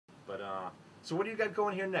But so what do you got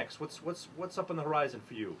going here next? What's up on the horizon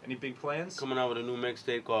for you? Any big plans? Coming out with a new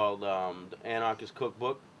mixtape called the Anarchist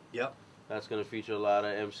Cookbook. Yep. That's going to feature a lot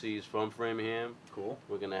of MCs from Framingham. Cool.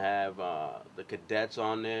 We're going to have the Cadets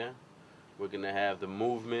on there. We're going to have The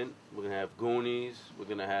Movement. We're going to have Goonies. We're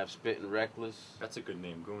going to have Spittin' Reckless. That's a good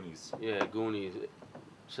name, Goonies. Yeah, Goonies.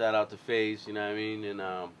 Shout out to FaZe, you know what I mean?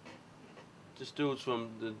 And just dudes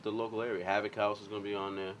from the local area. Havoc House is going to be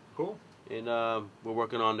on there. Cool. And we're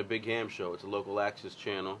working on the Big Ham Show. It's a local access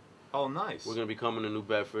channel. Oh, nice. We're going to be coming to New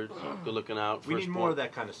Bedford. So good looking out. We need more of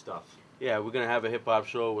that kind of stuff. Yeah, we're going to have a hip-hop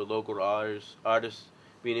show with local artists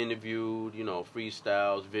being interviewed, you know,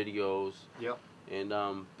 freestyles, videos. Yep. And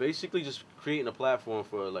basically just creating a platform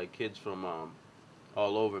for, like, kids from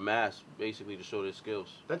all over Mass, basically to show their skills.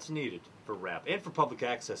 That's needed for rap and for public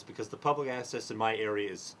access, because the public access in my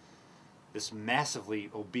area is this massively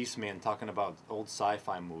obese man talking about old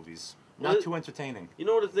sci-fi movies. Not too entertaining. You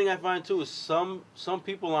know what the thing I find, too, is some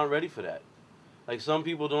people aren't ready for that. Like, some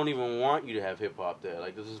people don't even want you to have hip-hop there.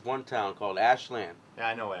 Like, there's this one town called Ashland. Yeah,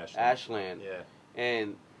 I know Ashland. Ashland. Yeah.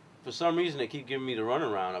 And for some reason, they keep giving me the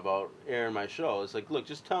runaround about airing my show. It's like, look,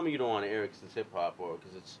 just tell me you don't want to air it because it's hip-hop or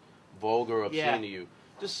because it's vulgar or obscene to you.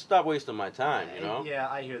 Just stop wasting my time, you know? Yeah,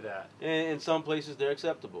 I hear that. And in some places, they're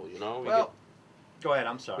acceptable, you know? Go ahead,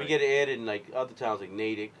 I'm sorry. We get it aired in, like, other towns like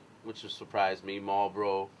Natick, which has surprised me,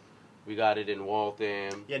 Marlboro. We got it in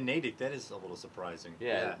Waltham. Yeah, Natick, that is a little surprising.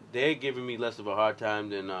 Yeah, they're giving me less of a hard time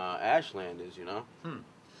than Ashland is, you know?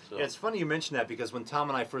 So. Yeah, it's funny you mention that, because when Tom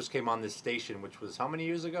and I first came on this station, which was how many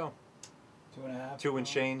years ago? 2.5. 2 and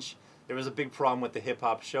change. There was a big problem with the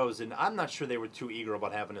hip-hop shows, and I'm not sure they were too eager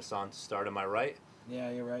about having us on to start, am I right? Yeah,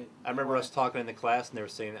 you're right. I remember us talking in the class, and they were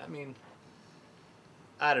saying, I mean,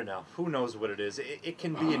 I don't know. Who knows what it is? It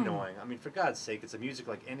can be annoying. I mean, for God's sake, it's a music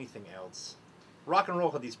like anything else. Rock and roll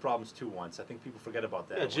had these problems too once. I think people forget about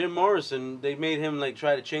that. Yeah, Jim Morrison, they made him like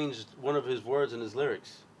try to change one of his words in his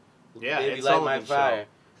lyrics. Yeah, Baby Light My Fire.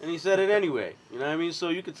 And he said it anyway. You know what I mean? So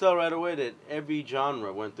you could tell right away that every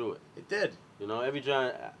genre went through it. It did. You know, every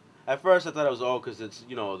genre. At first I thought it was all because it's,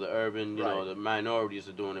 you know, the urban, you know, the minorities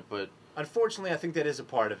are doing it, but... Unfortunately, I think that is a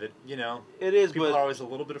part of it, you know. It is, people but... are always a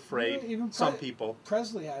little bit afraid. Even some people.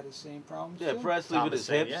 Presley had the same problems, Yeah, too. Presley with his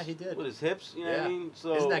hips. Yeah, he did. With his hips, you know what I mean?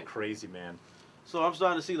 So, isn't that crazy, man? So I'm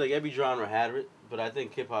starting to see, like, every genre had it, but I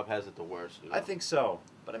think hip-hop has it the worst. You know? I think so.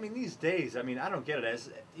 But, I mean, these days, I mean, I don't get it as,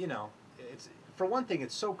 you know, it's... For one thing,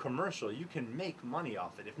 it's so commercial. You can make money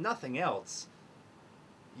off it. If nothing else,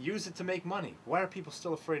 use it to make money. Why are people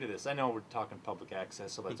still afraid of this? I know we're talking public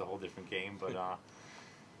access, so that's a whole different game. But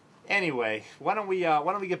anyway, why don't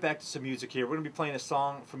we get back to some music here? We're gonna be playing a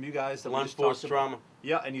song from you guys that we just talked about. Trauma.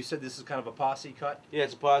 Yeah, and you said this is kind of a posse cut. Yeah,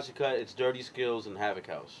 it's a posse cut. It's Dirty Skills and Havoc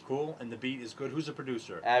House. Cool, and the beat is good. Who's the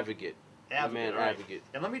producer? Advocate. Advocate, right. Advocate.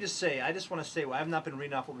 And let me just say, I just want to say, well, I have not been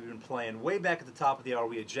reading off what we've been playing. Way back at the top of the hour,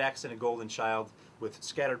 we had Jackson and Golden Child with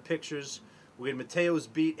Scattered Pictures. We had Matteo's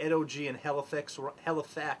beat, Ed O.G. and Halifax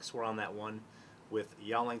were on that one with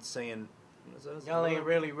Y'all Ain't Saying... Y'all Ain't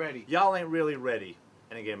Really Ready. Y'all Ain't Really Ready.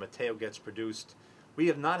 And again, Matteo Getz produced. We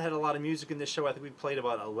have not had a lot of music in this show. I think we've played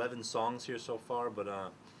about 11 songs here so far,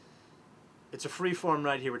 but it's a free-form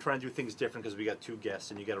night here. We're trying to do things different because we got 2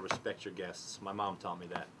 guests, and you got to respect your guests. My mom taught me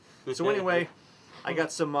that. So anyway, I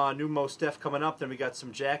got some new Mos Def coming up. Then we got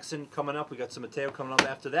some Jackson coming up. We got some Matteo coming up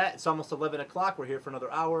after that. It's almost 11 o'clock. We're here for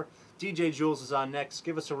another hour. DJ Jules is on next.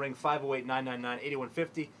 Give us a ring,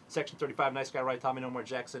 508-999-8150. Section 35. Nice guy, right? Tommy No More,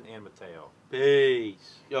 Jackson, and Matteo.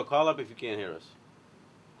 Peace. Yo, call up if you can't hear us.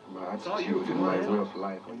 It's all you.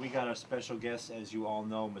 And we got our special guests, as you all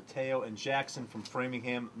know, Matteo and Jackson from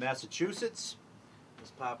Framingham, Massachusetts.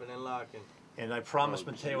 It's popping and locking. And I promised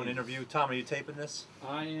Matteo an interview. Tom, are you taping this?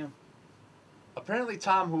 I am. Apparently,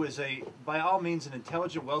 Tom, who is by all means, an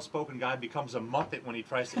intelligent, well-spoken guy, becomes a muppet when he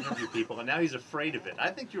tries to interview people, and now he's afraid of it. I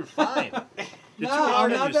think you're fine. You're too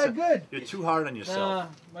hard I'm not that good. You're too hard on yourself.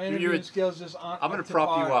 My interviewing skills just aren't. I'm going to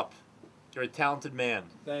prop you up. You're a talented man.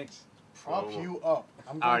 Thanks. Prop you up.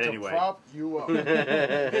 I'm going all right, to anyway. prop you up.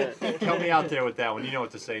 Help me out there with that one. You know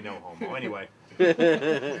what to say, no homo. Anyway.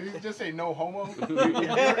 Did you just say no homo?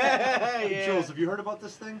 Yeah. Jules, have you heard about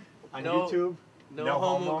this thing on YouTube? No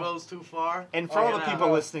homo goes too far. And for all the people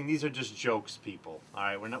listening, these are just jokes, people. All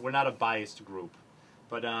right, we're not a biased group.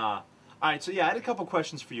 But all right, so yeah, I had a couple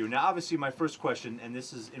questions for you. Now, obviously, my first question, and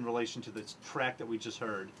this is in relation to this track that we just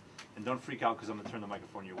heard, and don't freak out because I'm gonna turn the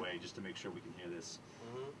microphone your way just to make sure we can hear this.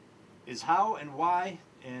 Is how and why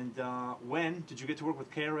and when did you get to work with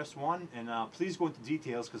KRS-One? And please go into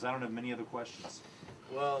details because I don't have many other questions.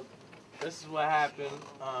 Well, this is what happened.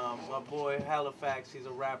 My boy Halifax, he's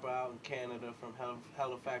a rapper out in Canada from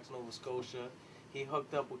Halifax, Nova Scotia. he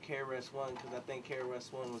hooked up with KRS-One because I think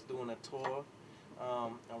KRS-One was doing a tour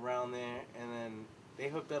around there, and then they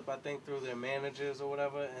hooked up, I think, through their managers or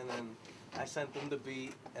whatever, and then I sent them the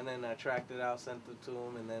beat, and then I tracked it out, sent it to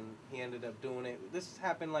him, and then he ended up doing it. This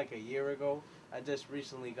happened like a year ago. I just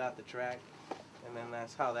recently got the track, and then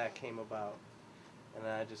that's how that came about. And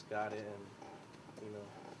then I just got it, and, you know.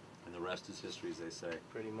 And the rest is history, as they say.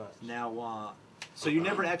 Pretty much. Now, so you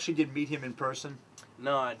never actually did meet him in person?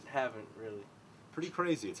 No, I haven't really. Pretty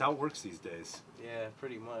crazy. It's how it works these days. Yeah,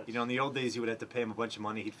 pretty much. You know, in the old days, you would have to pay him a bunch of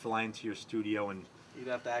money. He'd fly into your studio and... You'd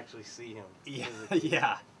have to actually see him. Yeah,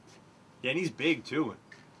 yeah. Yeah, and he's big, too.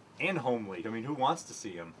 And homely. I mean, who wants to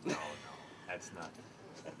see him? No, that's not...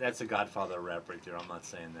 That's a Godfather rap right there. I'm not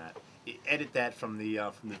saying that. Edit that from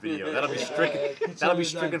the video. That'll be stricken. That'll be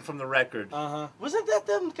stricken from the record. Wasn't that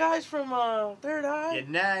them guys from Third Eye?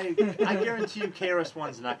 Yeah, nah, I guarantee you,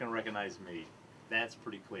 KRS-One's not gonna recognize me. That's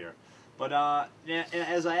pretty clear. But yeah,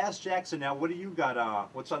 as I asked Jackson, now what do you got?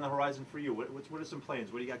 What's on the horizon for you? What are some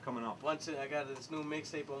plans? What do you got coming up? I got this new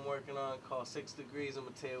mixtape I'm working on called 6 Degrees of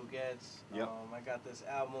Matteo Getz. Yep. I got this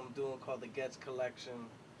album I'm doing called the Getz Collection.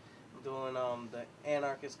 Doing the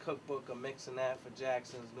Anarchist Cookbook. I'm mixing that for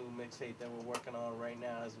Jackson's new mixtape that we're working on right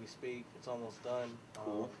now as we speak. It's almost done.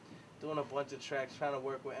 Cool. Doing a bunch of tracks, trying to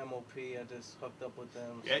work with MOP. I just hooked up with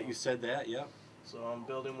them. Yeah, you said that. Yeah. So I'm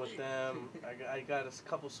building with them. I got a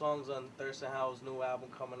couple songs on Thurston Howell's new album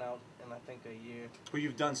coming out in I think a year. Who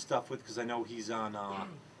you've done stuff with? Because I know he's on. I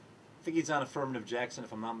think he's on Affirmative Jackson,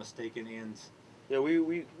 if I'm not mistaken. And yeah,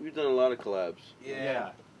 we've done a lot of collabs.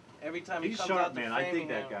 Yeah. Every time he's he comes sharp, out to man. Framingham, I dig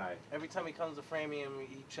that guy. Every time he comes to Framingham,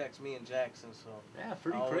 he checks me and Jackson. So yeah,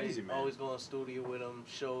 pretty crazy, man. Always go in studio with him,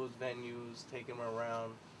 shows, venues, take him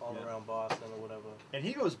around all around Boston or whatever. And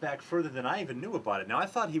he goes back further than I even knew about it. Now I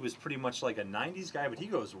thought he was pretty much like a '90s guy, but he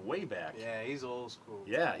goes way back. Yeah, he's old school.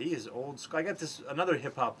 Yeah, he is old school. I got this another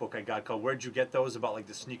hip hop book I got called "Where'd You Get Those?" about like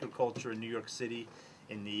the sneaker culture in New York City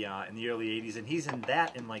in the early '80s, and he's in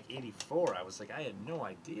that in like '84. I was like, I had no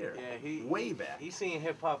idea. Yeah, way back. He's seen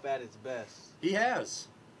hip hop at its best. He has.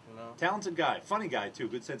 You know, Talented guy, funny guy too,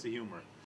 good sense of humor.